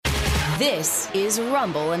This is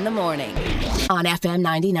Rumble in the Morning on FM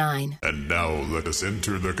 99. And now let us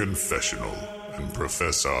enter the confessional and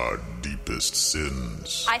profess our deepest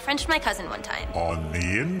sins. I Frenched my cousin one time. On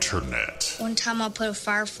the internet. One time I put a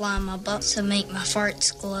firefly in my butt to make my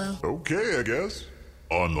farts glow. Okay, I guess.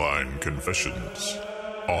 Online confessions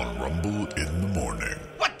on Rumble in the Morning.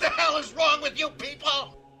 What the hell is wrong with you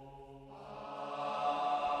people?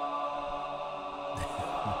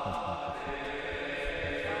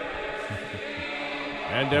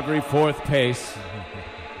 And every fourth pace,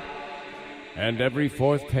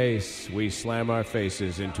 we slam our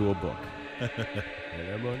faces into a book.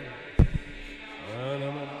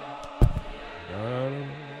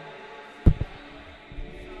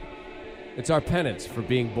 It's our penance for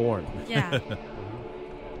being born. Yeah.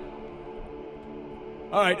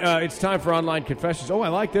 All right, it's time for online confessions. Oh, I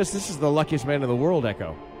like this. This is the luckiest man in the world,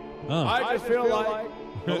 Echo. Oh. I just feel like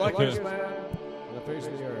the luckiest man on the face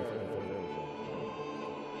of the earth.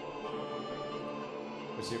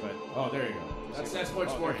 Let's see if oh, there you go. That's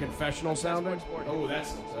much more confessional sounding. Oh,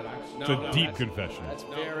 that's it's a deep confession. That's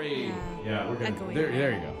very. Yeah, we're gonna.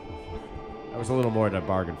 There you go. That was a little more than I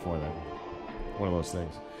bargained for. That one of those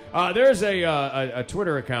things. There's a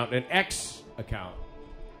Twitter account, an X account,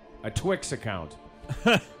 a Twix account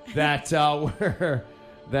that's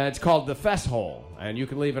called the Fesshole, and you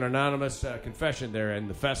can leave an anonymous confession there in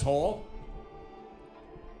the Fesshole.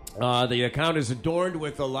 The account is adorned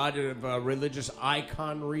with a lot of religious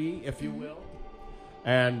iconry, if you will,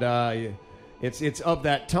 and it's of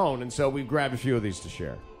that tone. And so we've grabbed a few of these to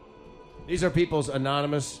share. These are people's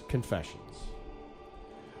anonymous confessions.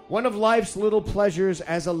 One of life's little pleasures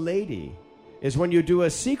as a lady is when you do a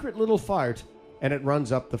secret little fart and it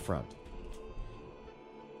runs up the front.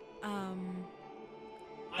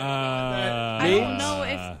 I don't know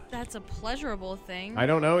if that's a pleasurable thing. I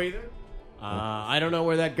don't know either. I don't know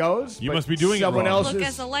where that goes. You must be doing someone it wrong. else's... Look,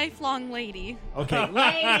 as a lifelong lady. Okay,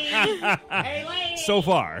 lady. Hey, lady. So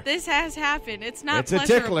far. This has happened. It's not It's a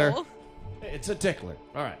pleasurable. tickler. It's a tickler.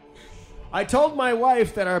 All right. I told my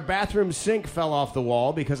wife that our bathroom sink fell off the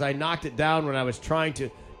wall because I knocked it down when I was trying to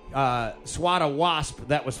swat a wasp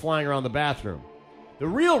that was flying around the bathroom. The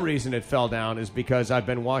real reason it fell down is because I've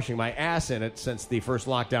been washing my ass in it since the first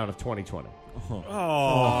lockdown of 2020.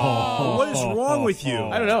 Oh, what is wrong with you?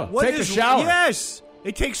 I don't know. What Take a shower. Yes.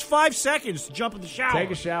 It takes 5 seconds to jump in the shower. Take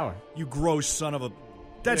a shower. You gross son of a...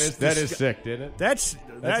 That is sick, isn't it? That's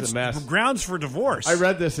a mess. Grounds for divorce. I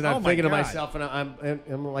read this and I'm thinking to God. myself, and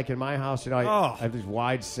I'm like in my house, you know, I have these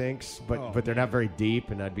wide sinks, but they're not very deep,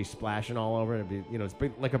 and I'd be splashing all over, and it'd be, it's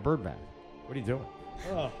big, like a bird bath. What are you doing?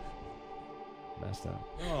 Messed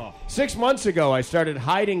up. 6 months ago, I started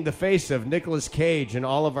hiding the face of Nicolas Cage in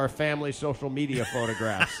all of our family social media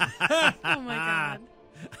photographs. Oh, my God.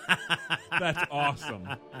 That's awesome.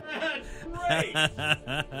 Great.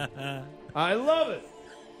 I love it.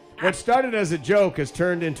 What started as a joke has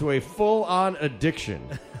turned into a full-on addiction.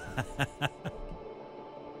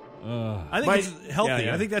 I think it's healthy.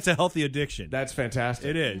 Yeah. I think that's a healthy addiction. That's fantastic.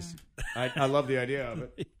 It is. I love the idea of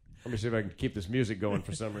it. Let me see if I can keep this music going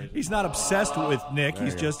for some reason. He's not obsessed with Nick. There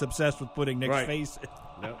He's you just obsessed with putting Nick's Right. face.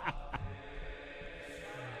 Nope.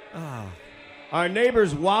 Our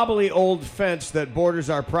neighbor's wobbly old fence that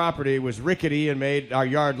borders our property was rickety and made our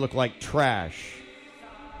yard look like trash.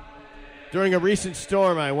 During a recent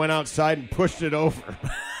storm, I went outside and pushed it over.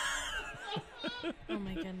 Oh,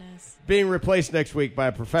 my goodness. Being replaced next week by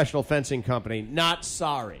a professional fencing company. Not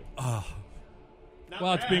sorry.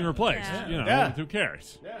 Well, it's being replaced. Yeah. You know, Yeah. who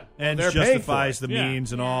cares? Yeah. And They're paying justifies for the it. Yeah.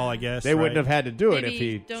 means and all, I guess. They wouldn't right? have had to do it Maybe if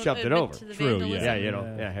he don't shoved it admit over. to the True, vandalism. Yeah,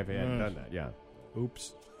 if he hadn't done that, yeah.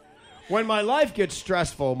 Oops. When my life gets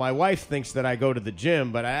stressful, my wife thinks that I go to the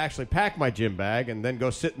gym, but I actually pack my gym bag and then go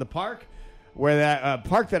sit in the park, where that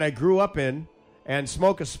park that I grew up in, and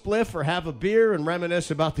smoke a spliff or have a beer and reminisce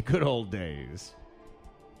about the good old days.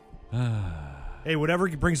 Hey, whatever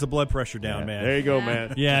brings the blood pressure down, man. There you go, Yeah.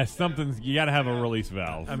 man. Yeah, you got to have a release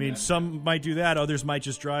valve. I mean, some might do that. Others might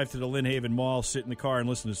just drive to the Lynn Haven Mall, sit in the car, and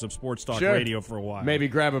listen to some sports talk Sure. radio for a while. Maybe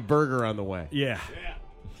grab a burger on the way. Yeah.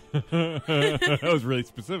 That was really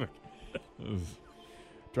specific.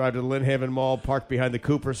 Drive to the Lynn Haven Mall, park behind the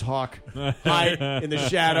Cooper's Hawk, hide in the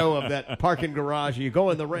shadow of that parking garage. You go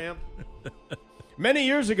in the ramp. Many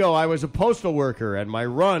years ago, I was a postal worker, and my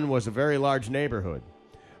run was a very large neighborhood.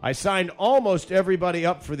 I signed almost everybody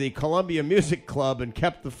up for the Columbia Music Club and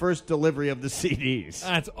kept the first delivery of the CDs.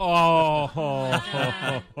 That's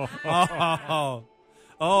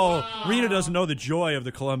Rena doesn't know the joy of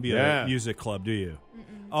the Columbia Yeah. Music Club, do you?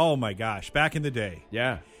 Oh my gosh! Back in the day,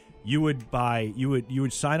 Yeah. you would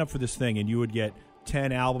sign up for this thing, and you would get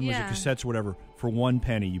 10 albums Yeah. or cassettes or whatever for 1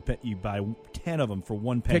 penny. You buy 10 of them for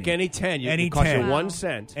 1 penny. Pick any 10. Any it costs 10. you 1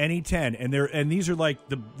 cent. Any 10, and these are like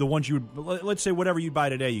the ones you would. Let's say whatever you buy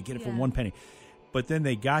today, you get it for 1 penny. But then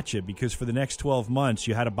they got you because for the next 12 months,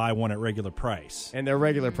 you had to buy one at regular price. And their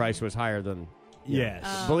regular price was higher than.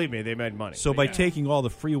 Yes. Believe me, they made money. So by taking all the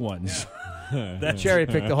free ones, that cherry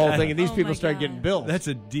picked the whole thing, and these people started getting bills. That's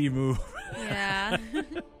a D move. Yeah.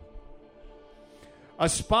 A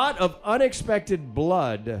spot of unexpected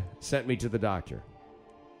blood sent me to the doctor.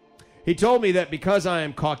 He told me that because I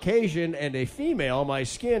am Caucasian and a female, my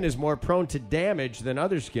skin is more prone to damage than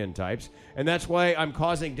other skin types, and that's why I'm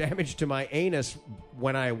causing damage to my anus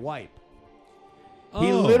when I wipe.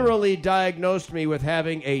 He literally diagnosed me with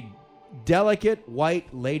having a delicate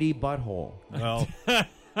white lady butthole. Well,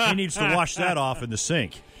 he needs to wash that off in the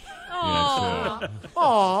sink. Oh.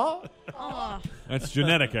 Aww. That's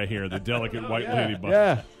genetic, I hear, the delicate white lady butt.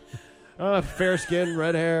 Yeah. Fair skin,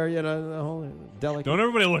 red hair, the whole delicate. Don't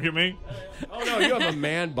everybody look at me. Oh, no, you have a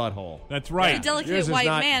man butthole. That's right. A delicate Yours is white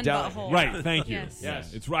not man delicate. butthole. Right, thank you. Yes.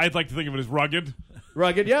 Yes. It's I'd like to think of it as rugged.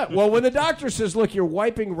 Rugged, yeah. Well, when the doctor says, look, you're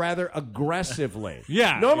wiping rather aggressively.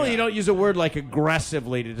 Yeah. Normally you don't use a word like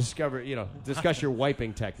aggressively to discuss your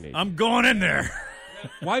wiping technique. I'm going in there.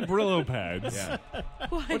 Why Brillo pads? Yeah.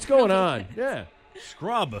 What's going on? Yeah.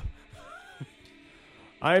 Scrub.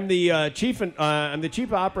 I'm the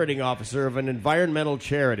chief operating officer of an environmental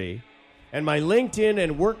charity, and my LinkedIn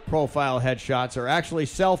and work profile headshots are actually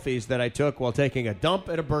selfies that I took while taking a dump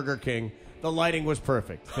at a Burger King. The lighting was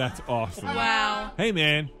perfect. That's awesome. Wow. Hey,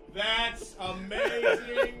 man. That's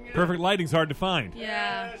amazing. Perfect lighting's hard to find.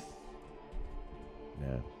 Yeah.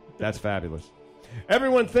 Yeah, that's fabulous.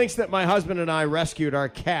 Everyone thinks that my husband and I rescued our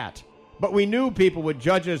cat, but we knew people would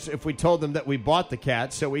judge us if we told them that we bought the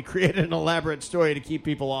cat, so we created an elaborate story to keep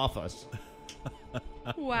people off us.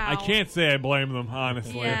 Wow. I can't say I blame them,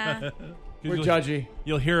 honestly. Yeah. We're judgy.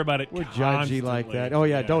 You'll hear about it We're judgy constantly. like that. Oh,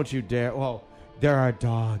 yeah, don't you dare. Well, there are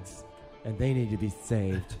dogs, and they need to be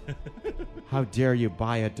saved. How dare you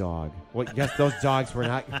buy a dog? Well, guess those dogs were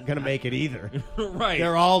not going to make it either. Right.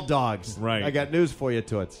 They're all dogs. Right. I got news for you,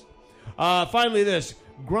 Toots. Finally, this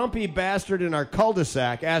grumpy bastard in our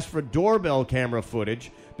cul-de-sac asked for doorbell camera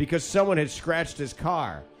footage because someone had scratched his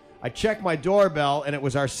car. I checked my doorbell, and it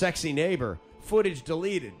was our sexy neighbor. Footage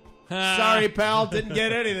deleted. Sorry, pal, didn't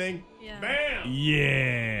get anything. Yeah. Bam!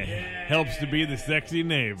 Yeah. Helps to be the sexy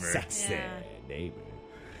neighbor. Sexy Yeah. neighbor.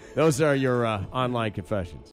 Those are your online confessions.